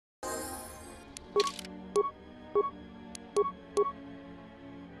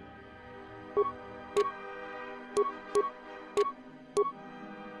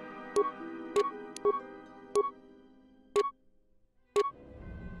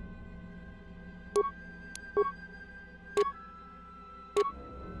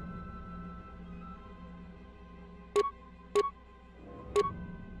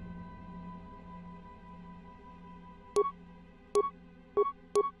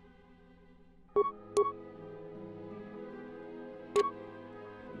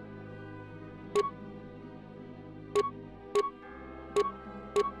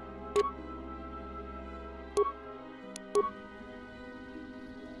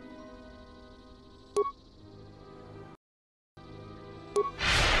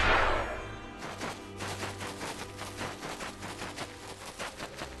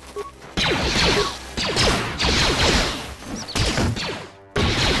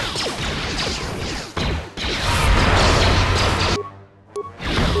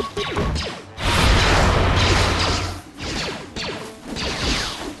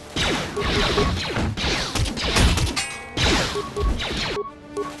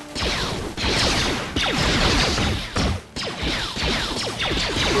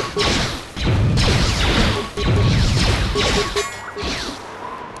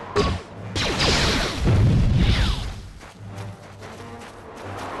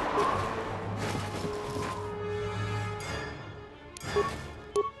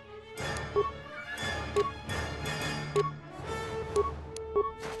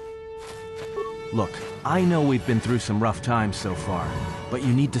Look, I know we've been through some rough times so far, but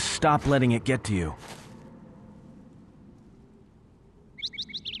you need to stop letting it get to you.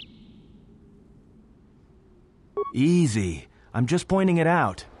 Easy. I'm just pointing it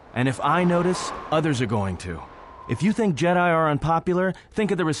out. And if I notice, others are going to. If you think Jedi are unpopular,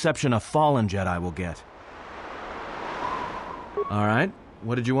 think of the reception a fallen Jedi will get. Alright,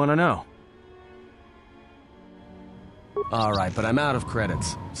 what did you want to know? Alright, but I'm out of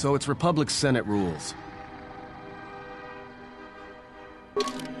credits, so it's Republic Senate rules.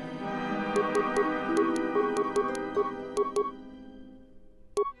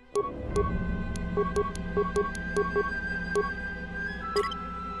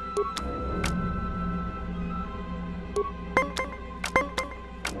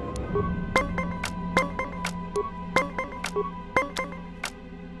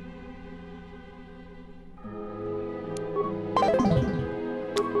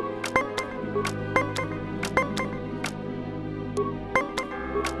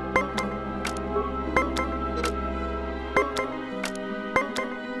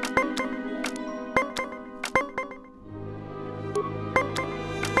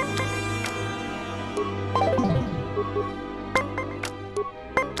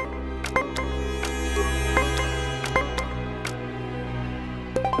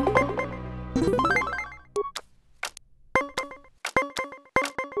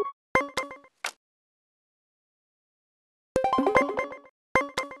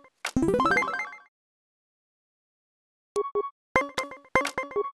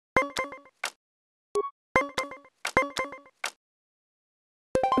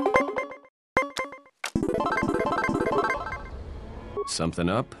 Something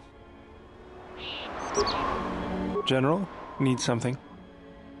up? General, need something?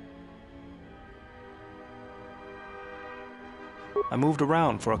 I moved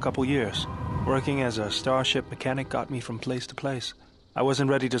around for a couple years. Working as a starship mechanic got me from place to place. I wasn't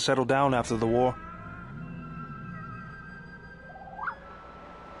ready to settle down after the war.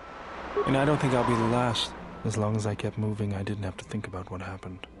 And I don't think I'll be the last. As long as I kept moving, I didn't have to think about what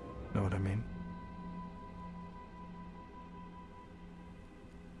happened. Know what I mean?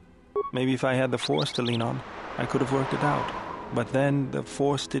 Maybe if I had the Force to lean on, I could have worked it out. But then, the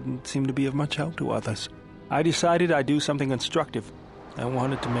Force didn't seem to be of much help to others. I decided I'd do something constructive. I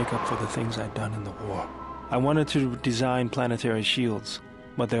wanted to make up for the things I'd done in the war. I wanted to design planetary shields,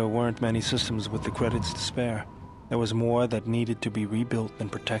 but there weren't many systems with the credits to spare. There was more that needed to be rebuilt than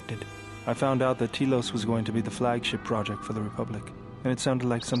protected. I found out that Telos was going to be the flagship project for the Republic, and it sounded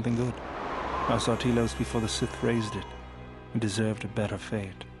like something good. I saw Telos before the Sith raised it. It deserved a better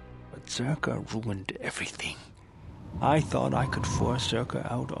fate. But Zerka ruined everything. I thought I could force Zerka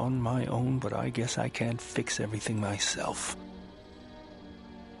out on my own, but I guess I can't fix everything myself.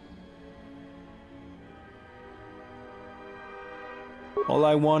 All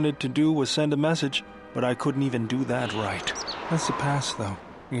I wanted to do was send a message, but I couldn't even do that right. That's the past, though.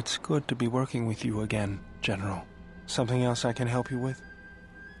 It's good to be working with you again, General. Something else I can help you with?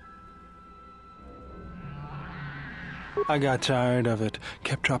 I got tired of it.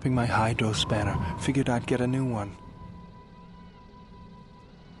 Kept dropping my hydro spanner. Figured I'd get a new one.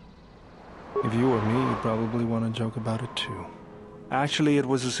 If you were me, you'd probably want to joke about it too. Actually, it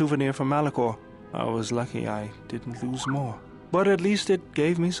was a souvenir from Malachor. I was lucky I didn't lose more. But at least it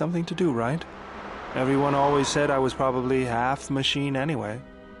gave me something to do, right? Everyone always said I was probably half machine anyway.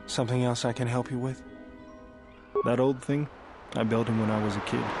 Something else I can help you with? That old thing? I built him when I was a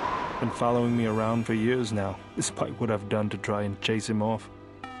kid. Been following me around for years now, despite what I've done to try and chase him off.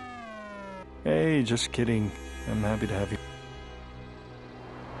 Hey, just kidding. I'm happy to have you.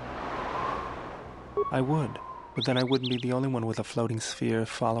 I would, but then I wouldn't be the only one with a floating sphere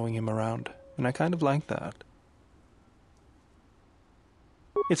following him around, and I kind of like that.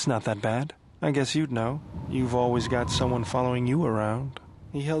 It's not that bad. I guess you'd know. You've always got someone following you around.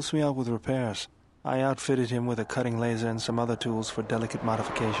 He helps me out with repairs. I outfitted him with a cutting laser and some other tools for delicate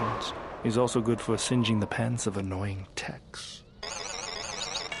modifications. He's also good for singeing the pants of annoying techs.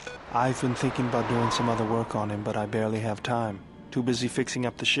 I've been thinking about doing some other work on him, but I barely have time. Too busy fixing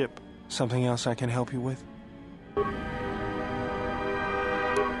up the ship. Something else I can help you with?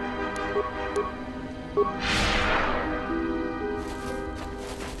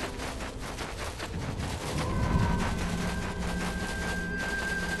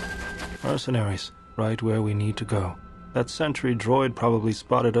 Mercenaries, right where we need to go. That sentry droid probably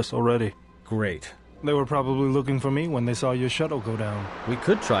spotted us already. Great. They were probably looking for me when they saw your shuttle go down. We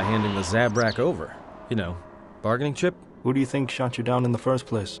could try handing the Zabrak over. You know, bargaining chip? Who do you think shot you down in the first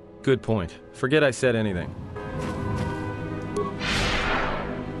place? Good point. Forget I said anything.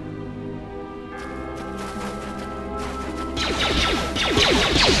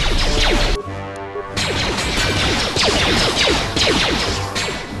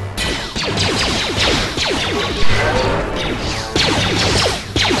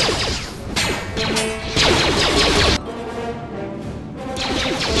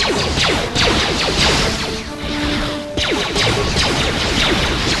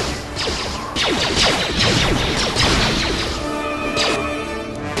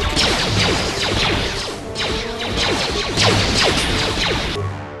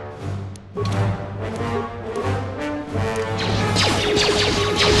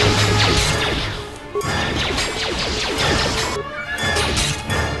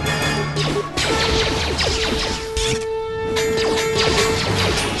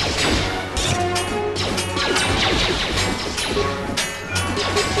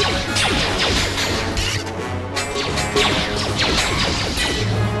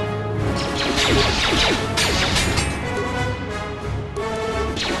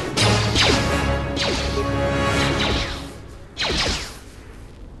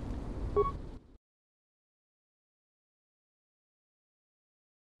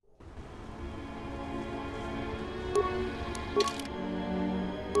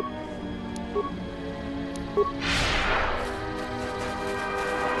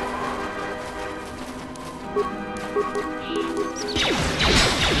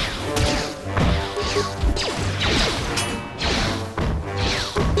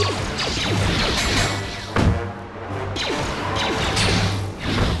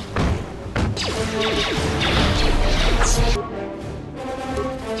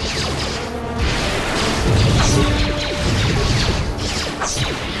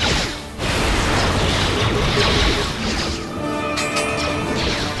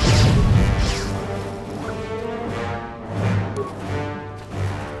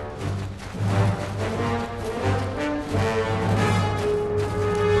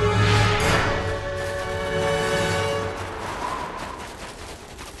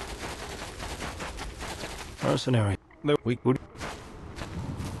 Mercenary. We would.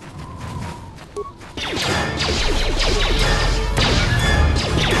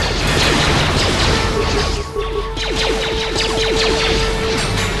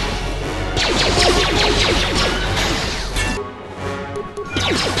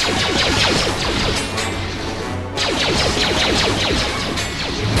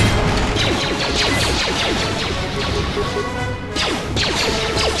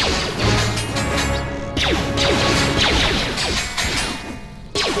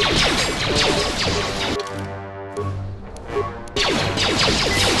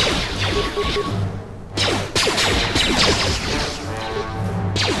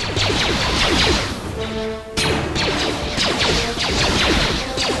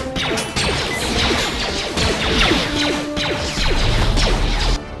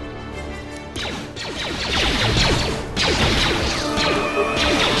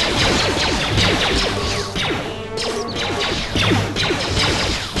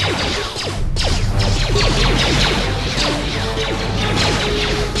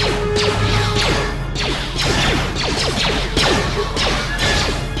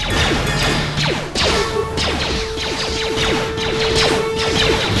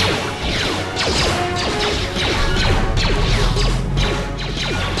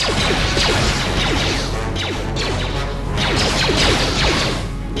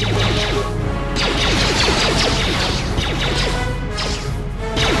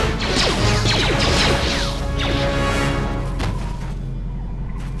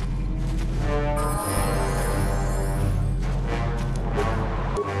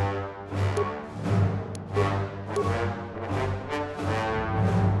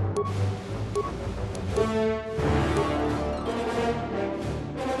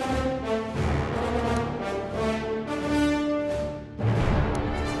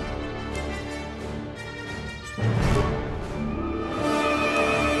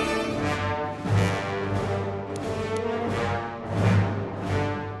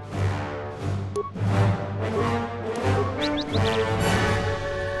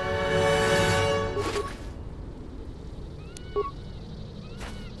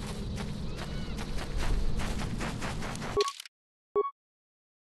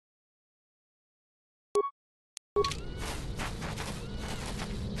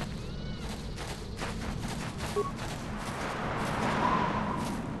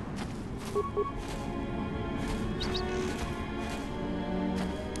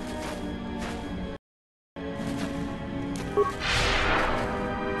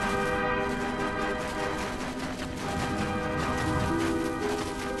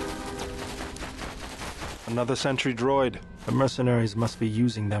 Another sentry droid. The mercenaries must be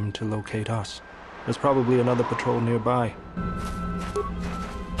using them to locate us. There's probably another patrol nearby.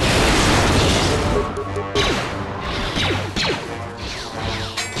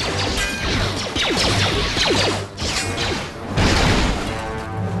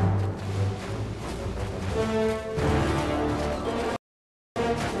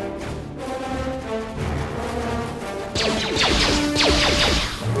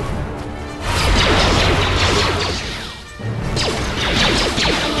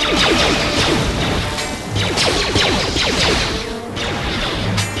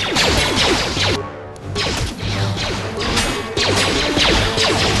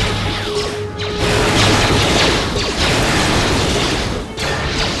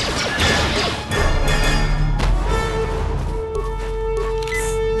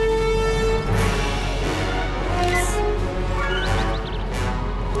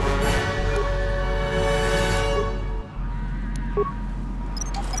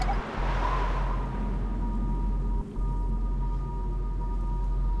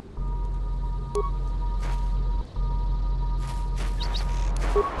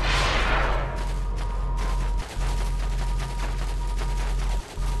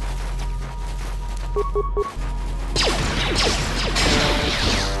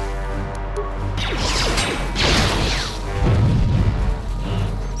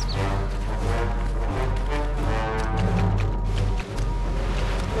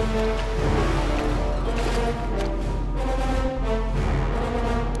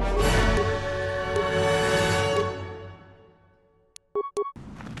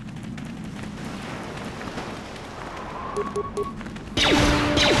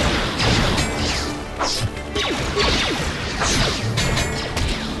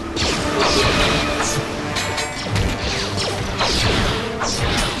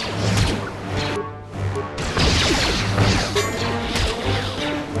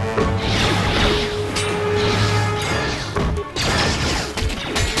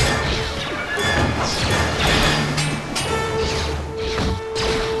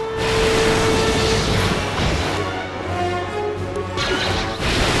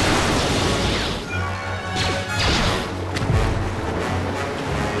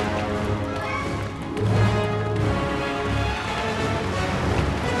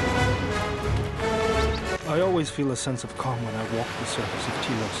 I always feel a sense of calm when I walk the surface of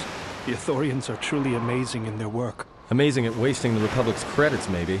Telos. The Ithorians are truly amazing in their work. Amazing at wasting the Republic's credits,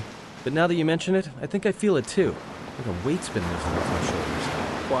 maybe. But now that you mention it, I think I feel it too. Like a weight's been lifted off my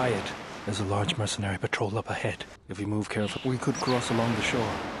shoulders. Quiet. There's a large mercenary patrol up ahead. If we move carefully, we could cross along the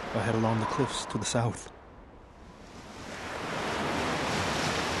shore, or head along the cliffs to the south.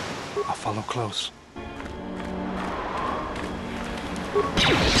 I'll follow close.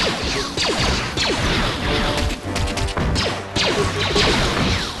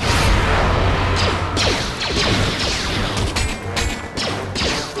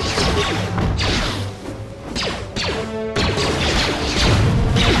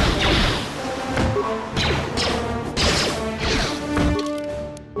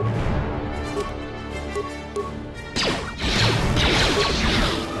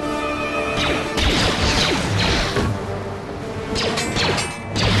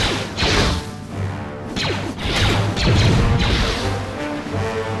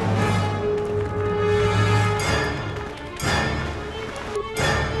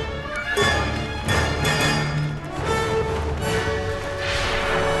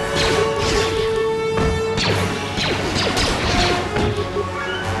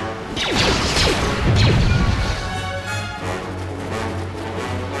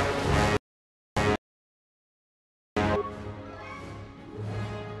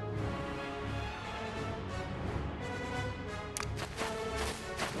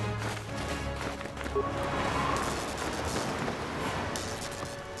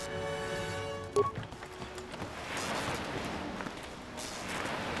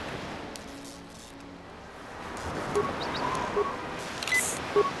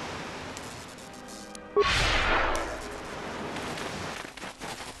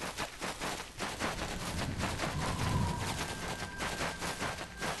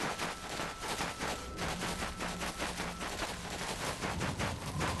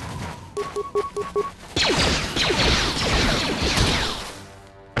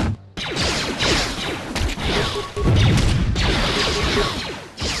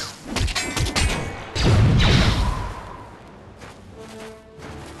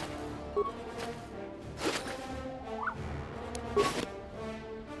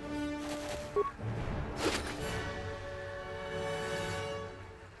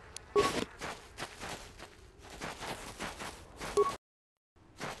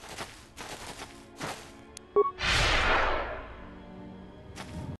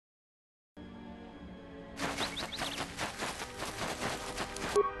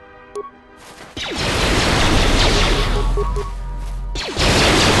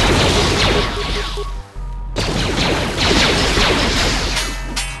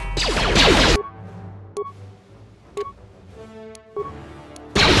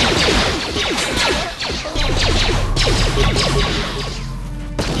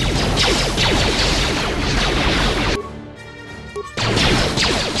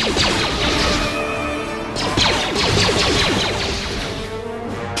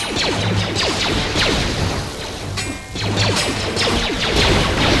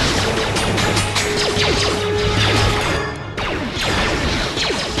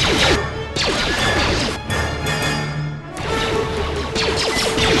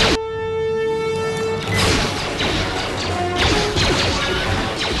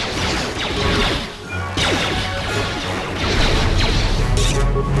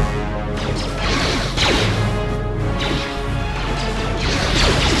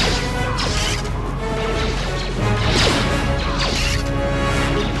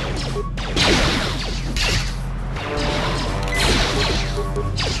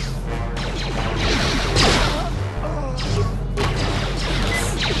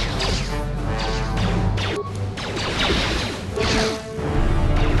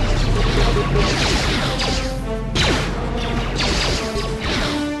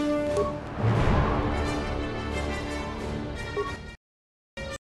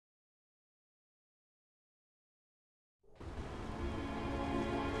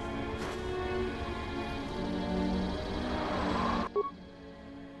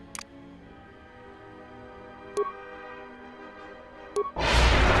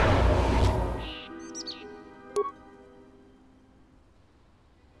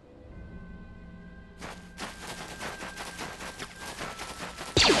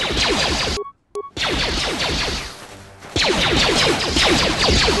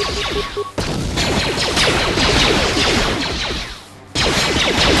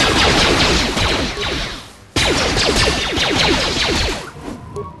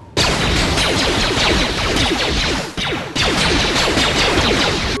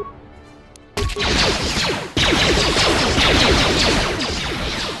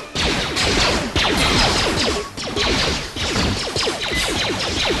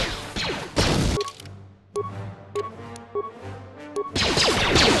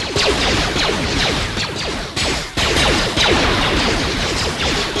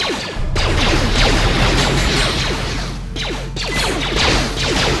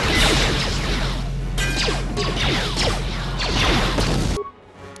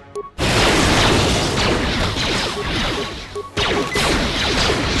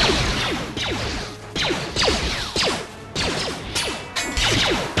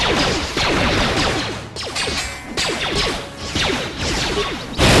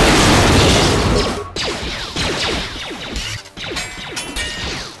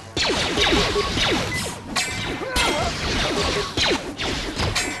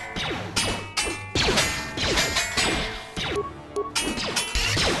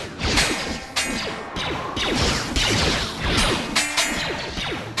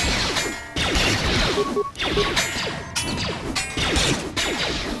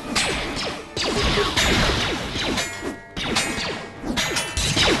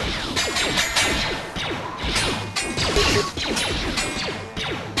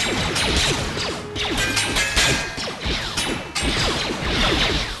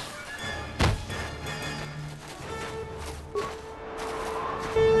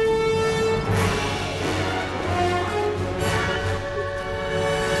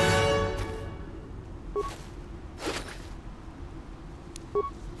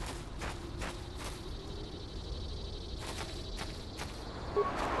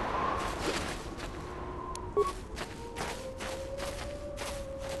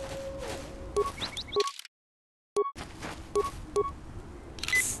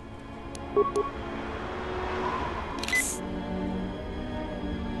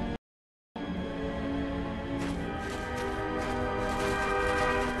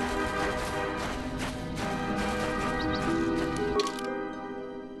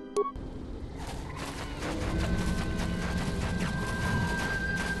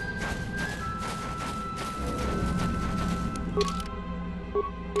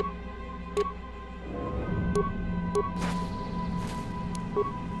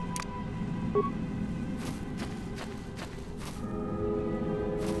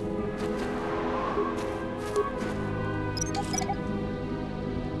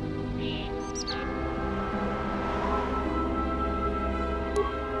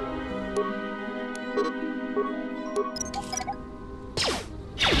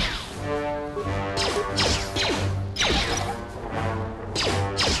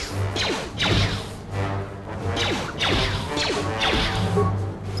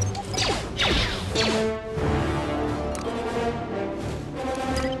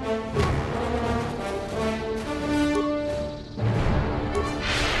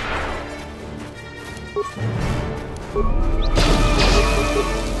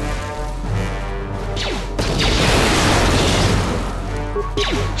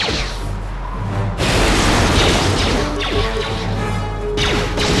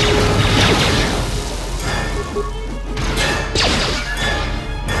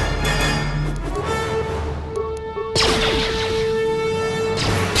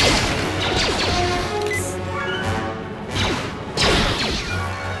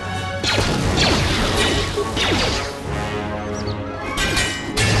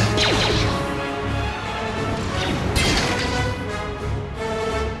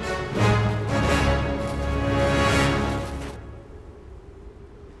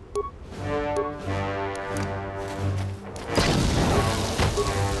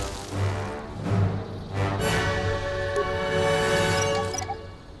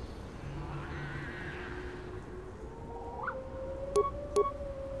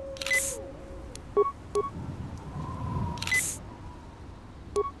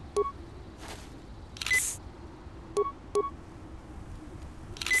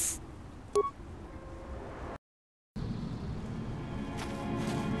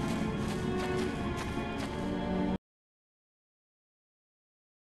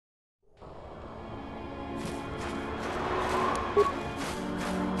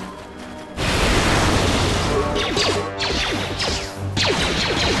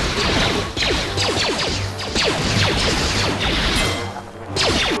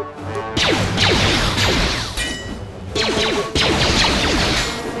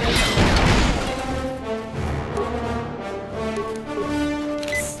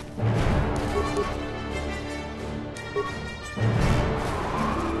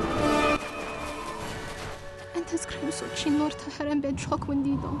 Herren ben çok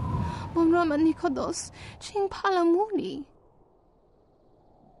vendido. Bomrama nikodos. Ching palamuli.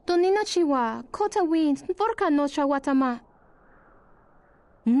 Donina chiwa. Kota wind. Porca no chawatama.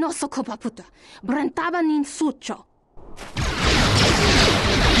 No so copa puta. Brantaba nin sucho.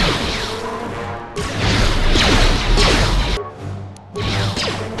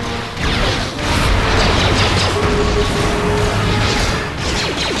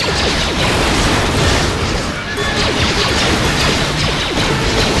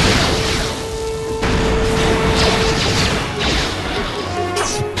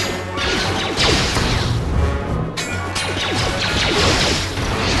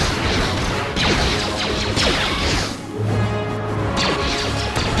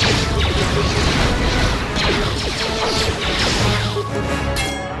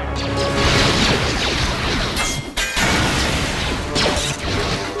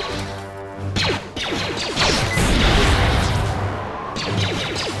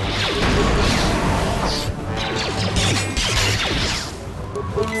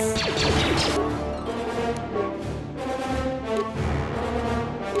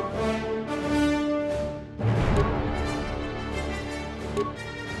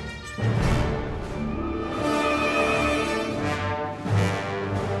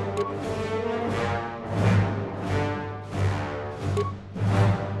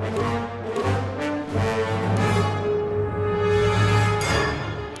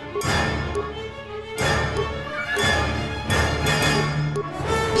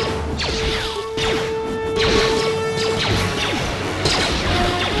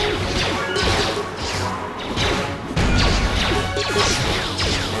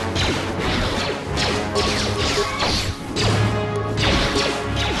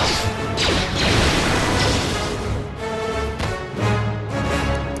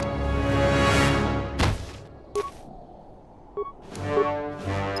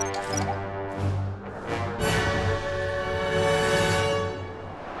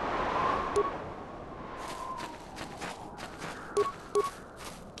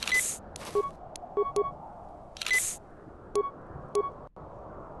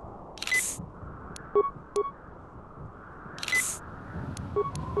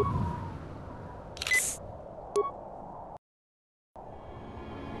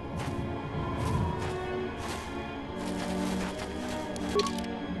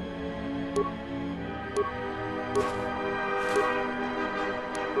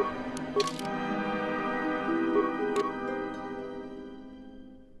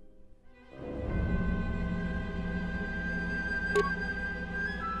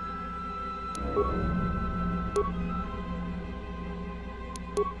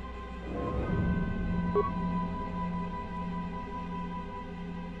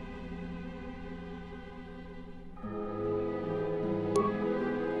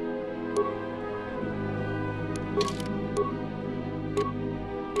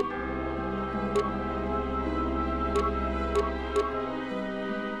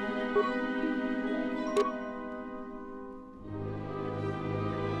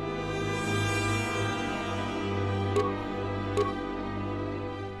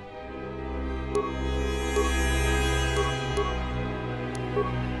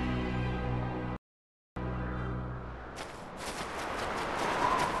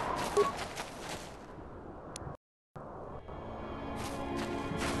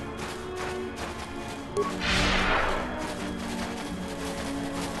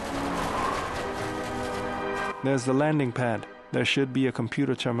 There's the landing pad. There should be a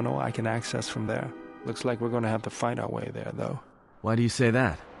computer terminal I can access from there. Looks like we're gonna have to fight our way there, though. Why do you say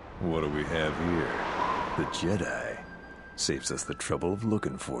that? What do we have here? The Jedi. Saves us the trouble of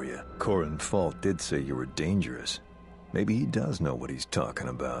looking for you. Corin Fault did say you were dangerous. Maybe he does know what he's talking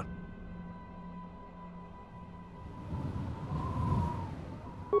about.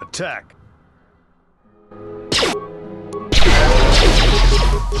 Attack!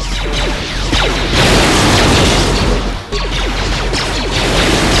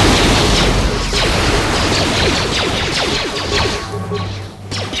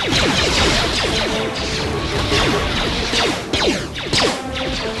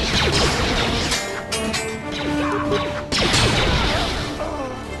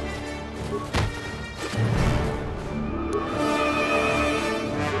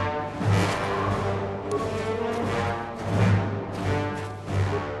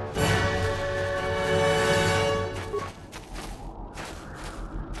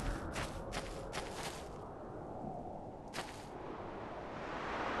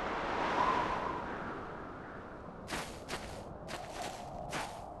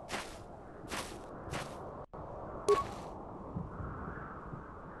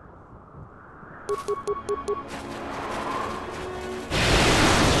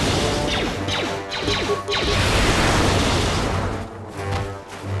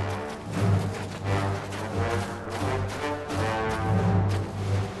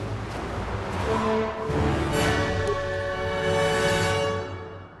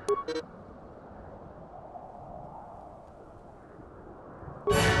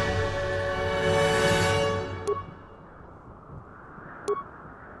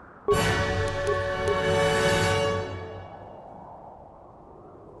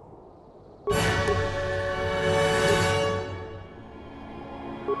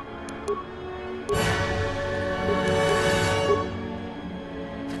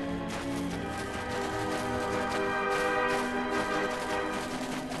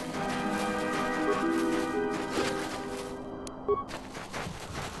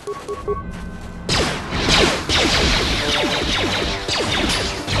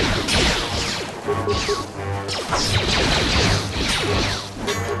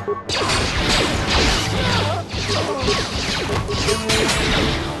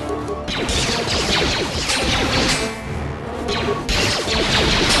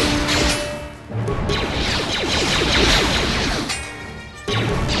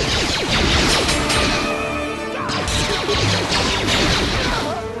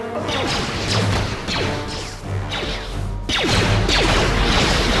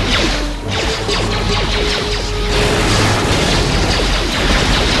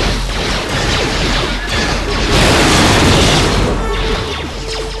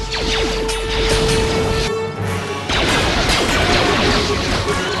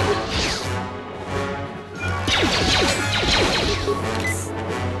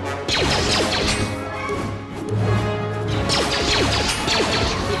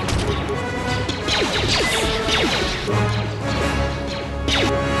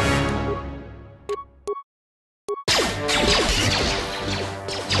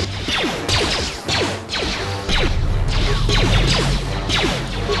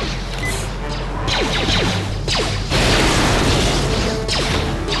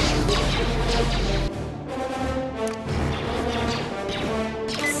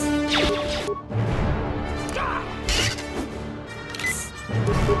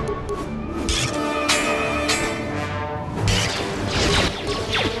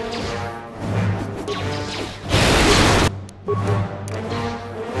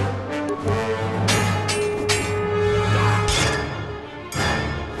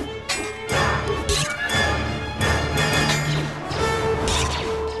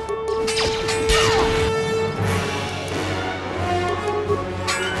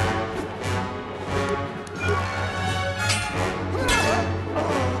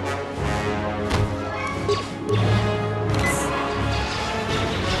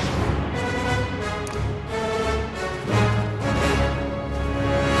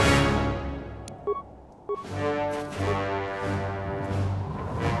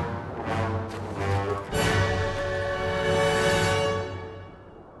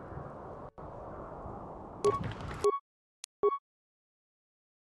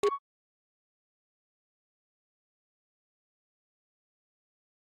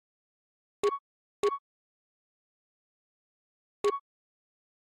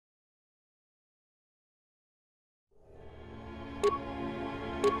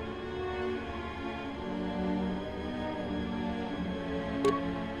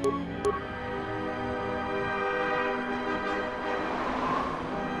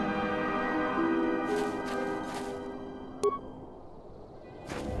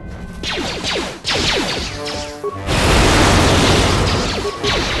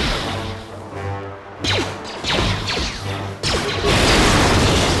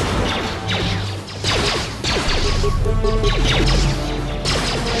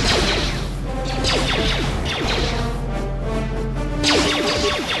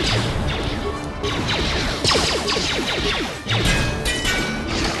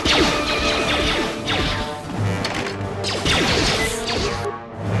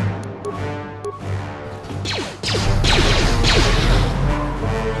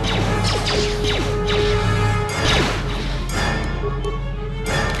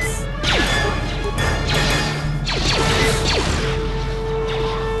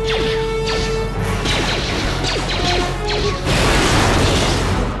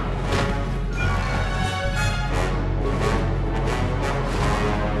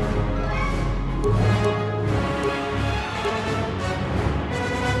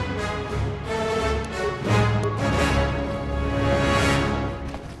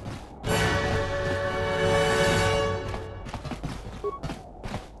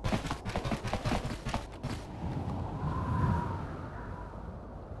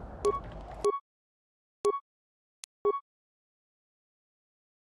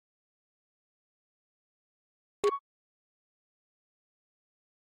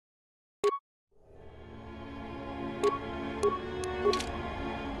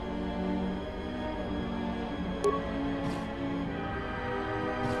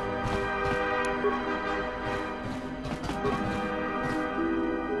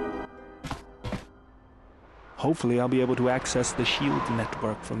 Hopefully I'll be able to access the shield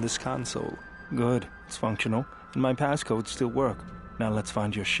network from this console. Good, it's functional, and my passcodes still work. Now let's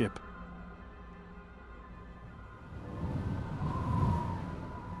find your ship.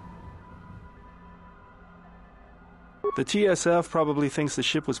 The TSF probably thinks the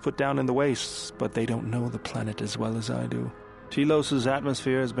ship was put down in the wastes, but they don't know the planet as well as I do. Telos'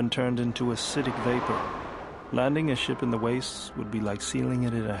 atmosphere has been turned into acidic vapor. Landing a ship in the wastes would be like sealing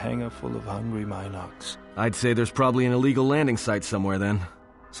it in a hangar full of hungry Minocs. I'd say there's probably an illegal landing site somewhere then.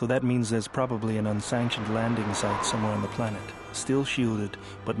 So that means there's probably an unsanctioned landing site somewhere on the planet. Still shielded,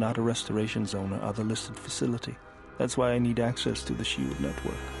 but not a restoration zone or other listed facility. That's why I need access to the shield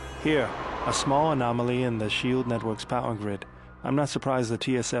network. Here, a small anomaly in the shield network's power grid. I'm not surprised the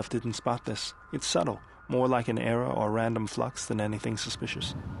TSF didn't spot this. It's subtle, more like an error or random flux than anything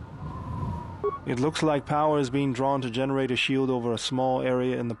suspicious. It looks like power is being drawn to generate a shield over a small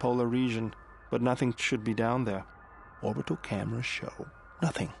area in the polar region, but nothing should be down there. Orbital cameras show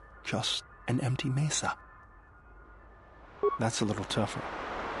nothing, just an empty mesa. That's a little tougher.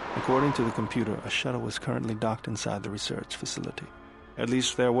 According to the computer, a shuttle is currently docked inside the research facility. At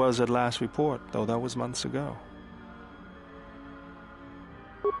least there was at last report, though that was months ago.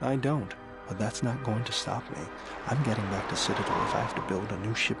 I don't, but that's not going to stop me. I'm getting back to Citadel if I have to build a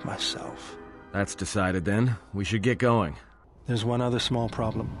new ship myself. That's decided then. We should get going. There's one other small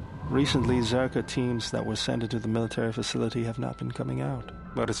problem. Recently, Zerka teams that were sent into the military facility have not been coming out.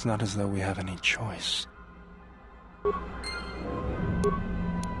 But it's not as though we have any choice.